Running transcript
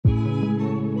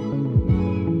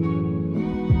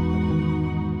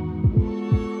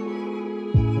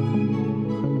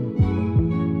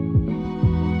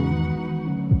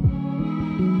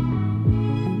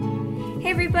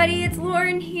everybody, it's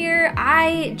Lauren here.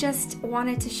 I just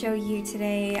wanted to show you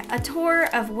today a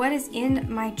tour of what is in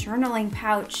my journaling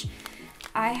pouch.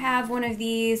 I have one of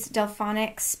these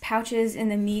Delfonics pouches in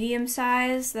the medium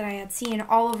size that I had seen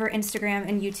all over Instagram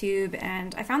and YouTube,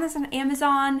 and I found this on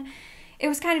Amazon. It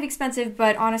was kind of expensive,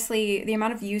 but honestly, the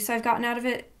amount of use I've gotten out of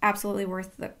it, absolutely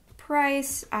worth the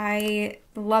price. I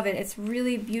love it. It's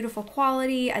really beautiful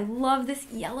quality. I love this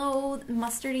yellow.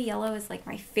 Mustardy yellow is like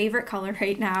my favorite color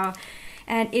right now,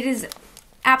 and it is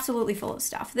absolutely full of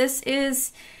stuff. This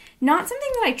is not something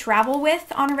that I travel with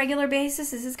on a regular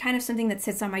basis. This is kind of something that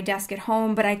sits on my desk at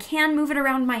home, but I can move it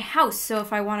around my house. So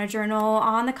if I want to journal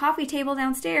on the coffee table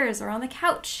downstairs or on the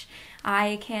couch,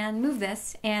 I can move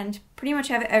this and pretty much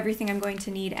have everything I'm going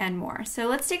to need and more. So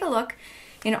let's take a look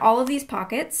in all of these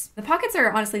pockets. The pockets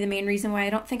are honestly the main reason why I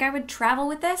don't think I would travel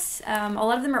with this. A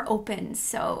lot of them are open,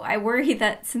 so I worry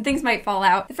that some things might fall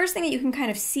out. The first thing that you can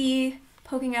kind of see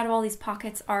poking out of all these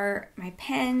pockets are my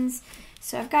pens.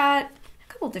 So I've got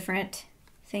a couple different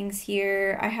things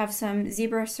here. I have some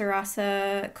Zebra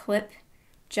Sarasa clip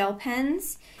gel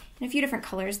pens in a few different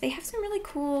colors. They have some really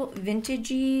cool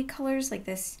vintagey colors like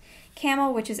this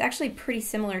camel, which is actually pretty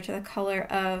similar to the color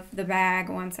of the bag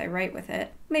once I write with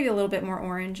it. Maybe a little bit more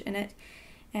orange in it.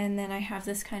 And then I have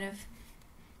this kind of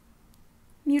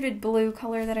muted blue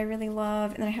color that I really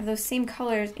love. And then I have those same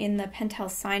colors in the Pentel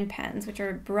Sign pens, which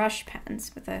are brush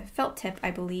pens with a felt tip, I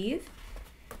believe.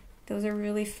 Those are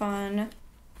really fun.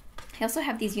 I also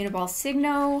have these Uniball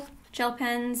Signo gel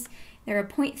pens. They're a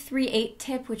 0.38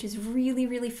 tip, which is really,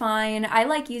 really fine. I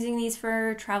like using these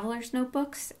for traveler's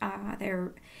notebooks.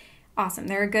 They're awesome.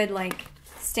 They're a good, like,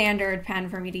 standard pen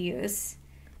for me to use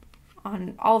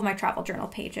on all of my travel journal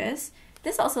pages.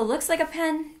 This also looks like a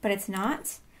pen, but it's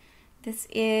not. This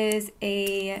is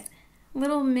a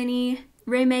little mini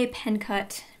Rémé pen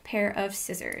cut pair of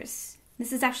scissors.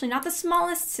 This is actually not the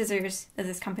smallest scissors that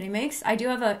this company makes. I do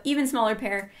have an even smaller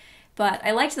pair, but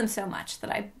I liked them so much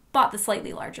that I bought the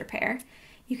slightly larger pair.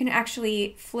 You can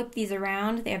actually flip these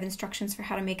around. They have instructions for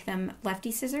how to make them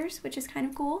lefty scissors, which is kind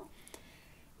of cool.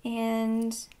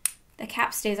 And the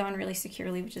cap stays on really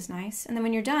securely, which is nice. And then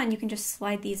when you're done, you can just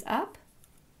slide these up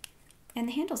and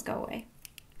the handles go away.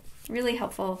 Really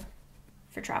helpful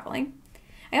for traveling.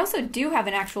 I also do have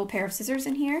an actual pair of scissors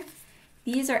in here.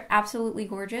 These are absolutely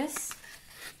gorgeous.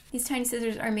 These tiny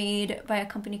scissors are made by a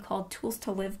company called Tools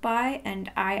to Live By,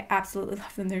 and I absolutely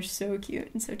love them. They're so cute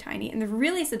and so tiny, and they're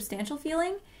really substantial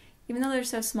feeling, even though they're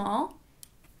so small.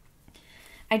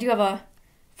 I do have a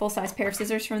full-size pair of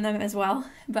scissors from them as well,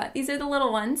 but these are the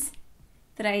little ones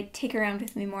that I take around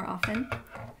with me more often. The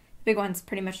big ones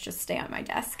pretty much just stay on my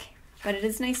desk, but it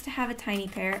is nice to have a tiny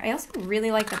pair. I also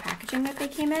really like the packaging that they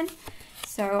came in,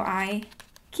 so I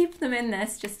keep them in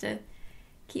this just to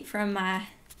keep from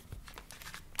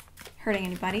hurting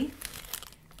anybody.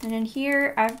 And in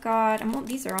here I've got,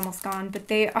 these are almost gone, but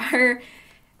they are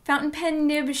fountain pen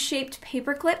nib shaped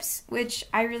paper clips, which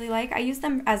I really like. I use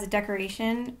them as a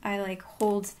decoration. I like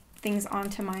hold things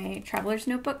onto my traveler's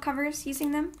notebook covers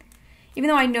using them. Even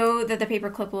though I know that the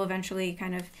paper clip will eventually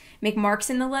kind of make marks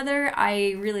in the leather,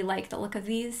 I really like the look of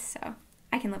these, so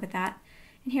I can live with that.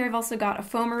 And here I've also got a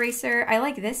foam eraser. I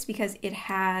like this because it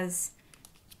has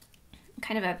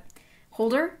kind of a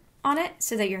holder on it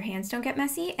so that your hands don't get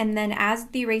messy, and then as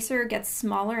the eraser gets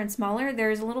smaller and smaller,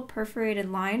 there's a little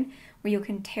perforated line where you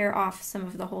can tear off some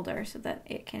of the holder so that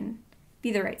it can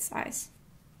be the right size.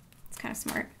 It's kind of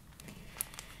smart.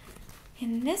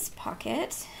 In this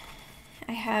pocket,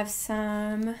 I have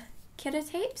some Kita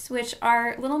tapes, which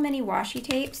are little mini washi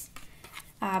tapes,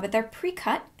 but they're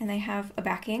pre-cut and they have a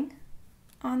backing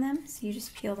on them, so you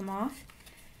just peel them off.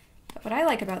 But what I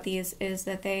like about these is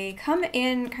that they come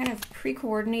in kind of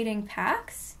pre-coordinating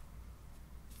packs,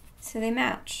 so they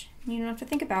match. You don't have to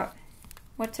think about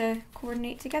what to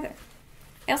coordinate together.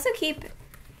 I also keep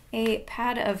a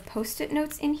pad of Post-it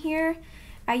notes in here.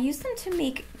 I use them to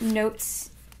make notes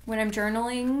when I'm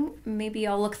journaling. Maybe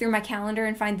I'll look through my calendar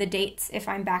and find the dates if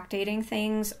I'm backdating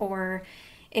things, or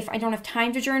if I don't have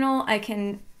time to journal, I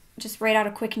can just write out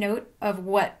a quick note of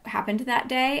what happened that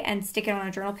day and stick it on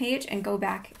a journal page and go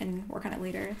back and work on it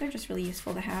later. They're just really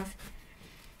useful to have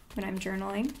when I'm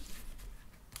journaling.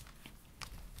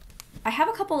 I have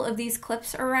a couple of these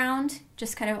clips around,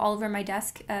 just kind of all over my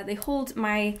desk. They hold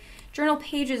my journal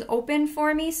pages open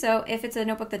for me, so if it's a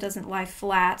notebook that doesn't lie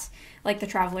flat, like the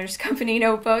Travelers Company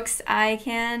notebooks, I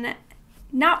can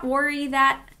not worry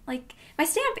that, like, my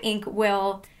stamp ink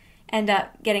will end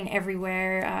up getting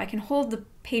everywhere. I can hold the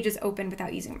pages open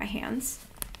without using my hands.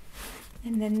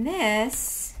 And then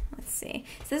this, let's see.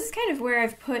 So this is kind of where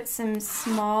I've put some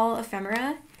small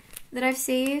ephemera that I've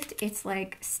saved. It's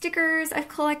like stickers I've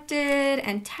collected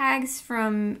and tags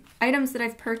from items that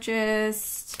I've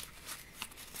purchased.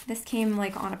 This came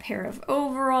like on a pair of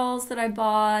overalls that I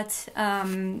bought.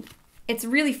 It's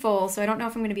really full, so I don't know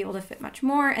if I'm going to be able to fit much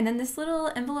more. And then this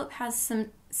little envelope has some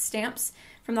stamps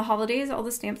from the holidays. All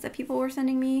the stamps that people were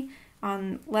sending me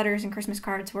on letters and Christmas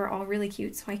cards were all really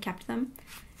cute, so I kept them.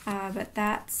 But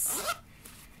that's...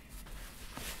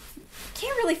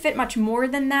 Can't really fit much more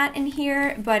than that in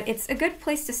here, but it's a good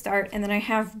place to start. And then I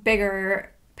have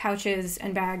bigger pouches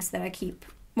and bags that I keep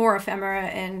more ephemera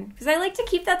in, because I like to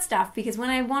keep that stuff, because when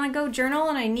I want to go journal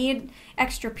and I need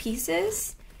extra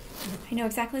pieces, I know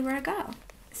exactly where to go.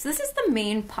 So this is the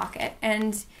main pocket,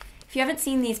 and if you haven't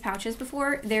seen these pouches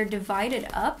before, they're divided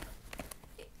up.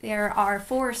 There are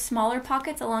 4 smaller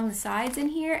pockets along the sides in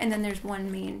here, and then there's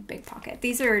one main big pocket.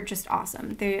 These are just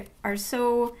awesome. They are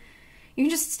so... You can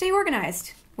just stay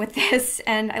organized with this,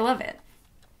 and I love it.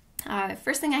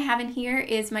 First thing I have in here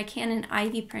is my Canon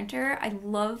Ivy printer. I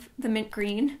love the mint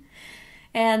green.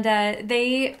 And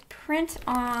they print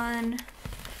on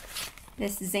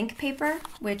this zinc paper,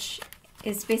 which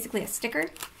is basically a sticker.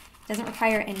 It doesn't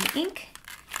require any ink.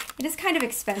 It is kind of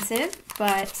expensive,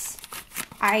 but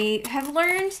I have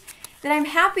learned that I'm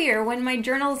happier when my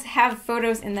journals have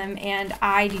photos in them, and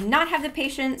I do not have the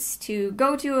patience to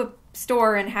go to a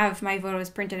store and have my photos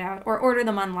printed out or order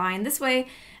them online. This way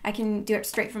I can do it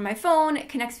straight from my phone. It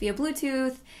connects via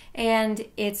Bluetooth, and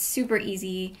it's super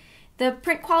easy. The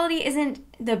print quality isn't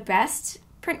the best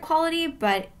print quality,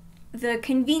 but the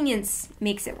convenience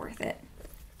makes it worth it,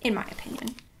 in my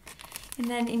opinion. And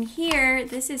then in here,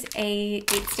 this is a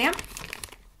date stamp.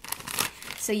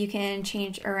 So you can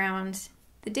change around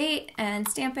the date and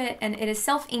stamp it, and it is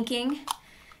self-inking,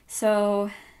 so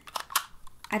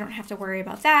I don't have to worry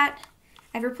about that.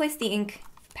 I've replaced the ink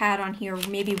pad on here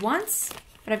maybe once,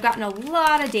 but I've gotten a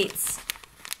lot of dates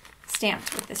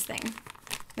stamped with this thing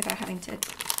without having to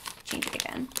change it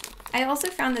again. I also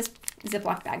found this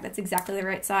Ziploc bag that's exactly the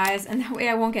right size, and that way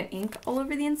I won't get ink all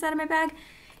over the inside of my bag.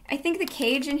 I think the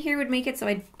cage in here would make it so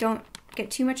I don't get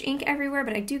too much ink everywhere,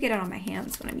 but I do get it on my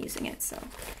hands when I'm using it, so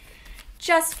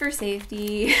just for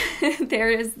safety, there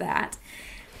is that.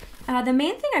 The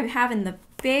main thing I have in the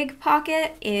big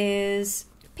pocket is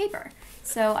paper.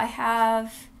 So I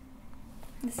have,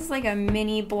 this is like a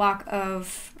mini block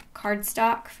of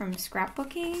cardstock from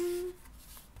scrapbooking,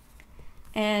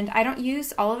 and I don't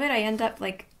use all of it. I end up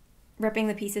like ripping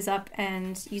the pieces up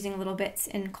and using little bits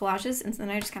in collages, and then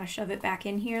I just kind of shove it back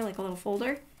in here like a little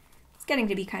folder. It's getting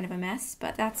to be kind of a mess,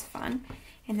 but that's fun.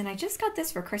 And then I just got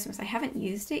this for Christmas. I haven't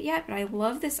used it yet, but I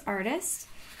love this artist,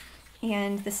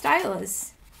 and the style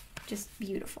is just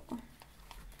beautiful.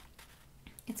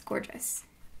 It's gorgeous.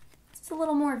 It's a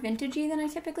little more vintagey than I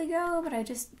typically go, but I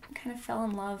just kind of fell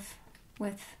in love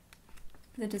with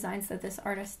the designs that this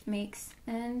artist makes,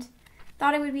 and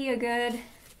thought it would be a good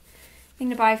thing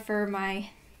to buy for my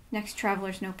next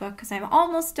traveler's notebook, because I'm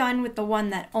almost done with the one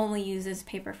that only uses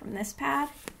paper from this pad.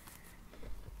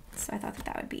 So I thought that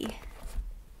that would be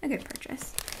a good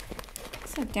purchase.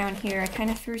 So down here I kind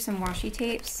of threw some washi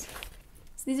tapes.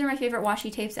 So these are my favorite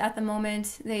washi tapes at the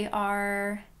moment. They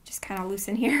are just kind of loose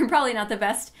in here, probably not the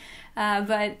best,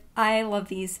 but I love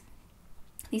these.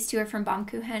 These two are from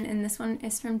Baumkuchen, and this one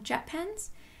is from Jet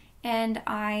Pens, and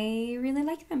I really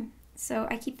like them. So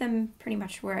I keep them pretty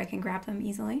much where I can grab them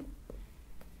easily.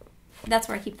 That's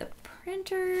where I keep the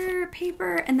printer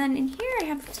paper, and then in here I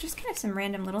have just kind of some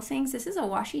random little things. This is a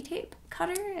washi tape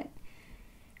cutter. It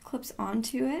clips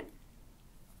onto it,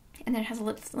 and then it has a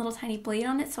little tiny blade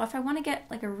on it, so if I want to get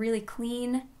like a really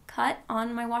clean cut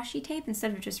on my washi tape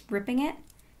instead of just ripping it,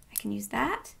 I can use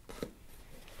that.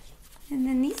 And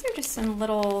then these are just some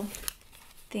little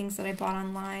things that I bought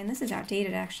online. This is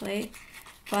outdated actually,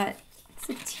 but it's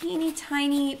a teeny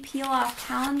tiny peel off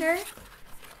calendar.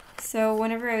 So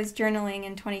whenever I was journaling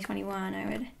in 2021, I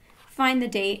would find the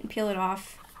date and peel it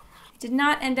off. I did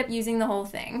not end up using the whole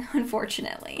thing,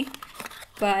 unfortunately,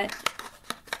 but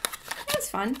it was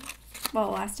fun. Well,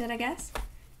 it lasted, I guess.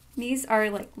 These are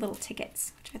like little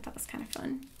tickets, which I thought was kind of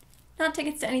fun. Not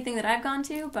tickets to anything that I've gone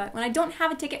to, but when I don't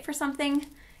have a ticket for something,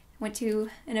 went to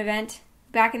an event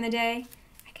back in the day,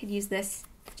 I could use this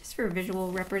just for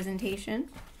visual representation.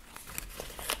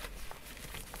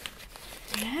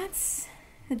 That's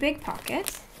the big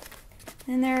pocket.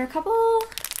 And there are a couple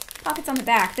pockets on the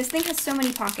back. This thing has so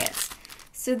many pockets.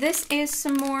 So this is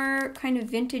some more kind of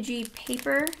vintagey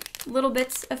paper, little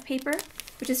bits of paper,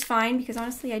 which is fine because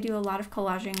honestly I do a lot of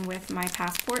collaging with my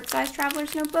passport size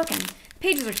traveler's notebook, and the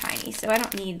pages are tiny, so I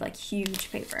don't need like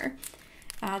huge paper.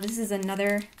 This is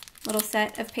another little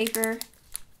set of paper,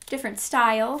 different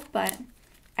style, but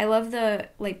I love the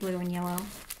light blue and yellow.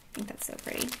 I think that's so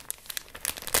pretty.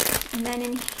 And then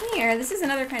in here, this is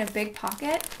another kind of big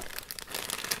pocket.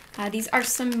 These are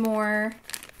some more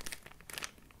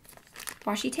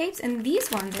washi tapes, and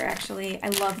these ones are actually, I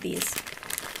love these.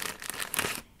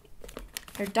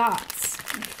 They're dots,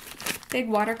 big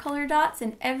watercolor dots,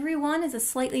 and every one is a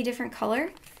slightly different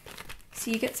color.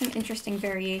 So you get some interesting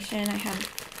variation. I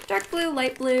have dark blue,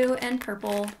 light blue, and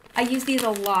purple. I use these a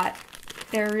lot.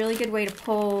 They're a really good way to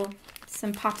pull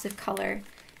some pops of color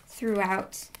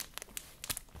throughout.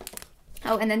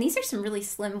 Oh, and then these are some really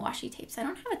slim washi tapes. I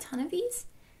don't have a ton of these,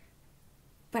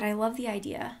 but I love the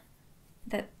idea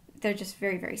that they're just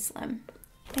very, very slim.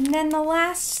 And then the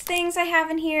last things I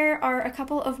have in here are a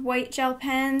couple of white gel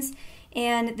pens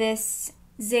and this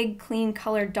Zig Clean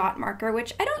Color dot marker,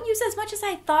 which I don't use as much as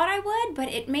I thought I would, but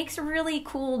it makes really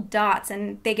cool dots,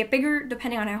 and they get bigger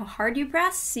depending on how hard you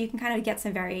press, so you can kind of get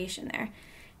some variation there.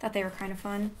 Thought they were kind of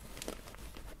fun.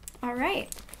 All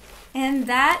right, and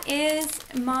that is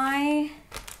my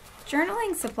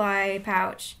journaling supply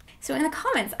pouch. So in the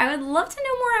comments, I would love to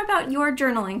know more about your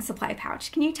journaling supply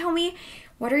pouch. Can you tell me,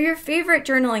 what are your favorite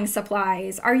journaling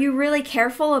supplies? Are you really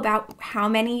careful about how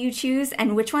many you choose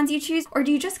and which ones you choose? Or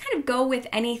do you just kind of go with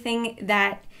anything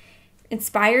that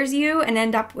inspires you and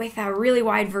end up with a really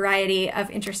wide variety of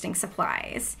interesting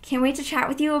supplies? Can't wait to chat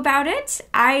with you about it.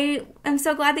 I am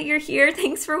so glad that you're here.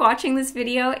 Thanks for watching this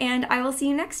video, and I will see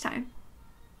you next time.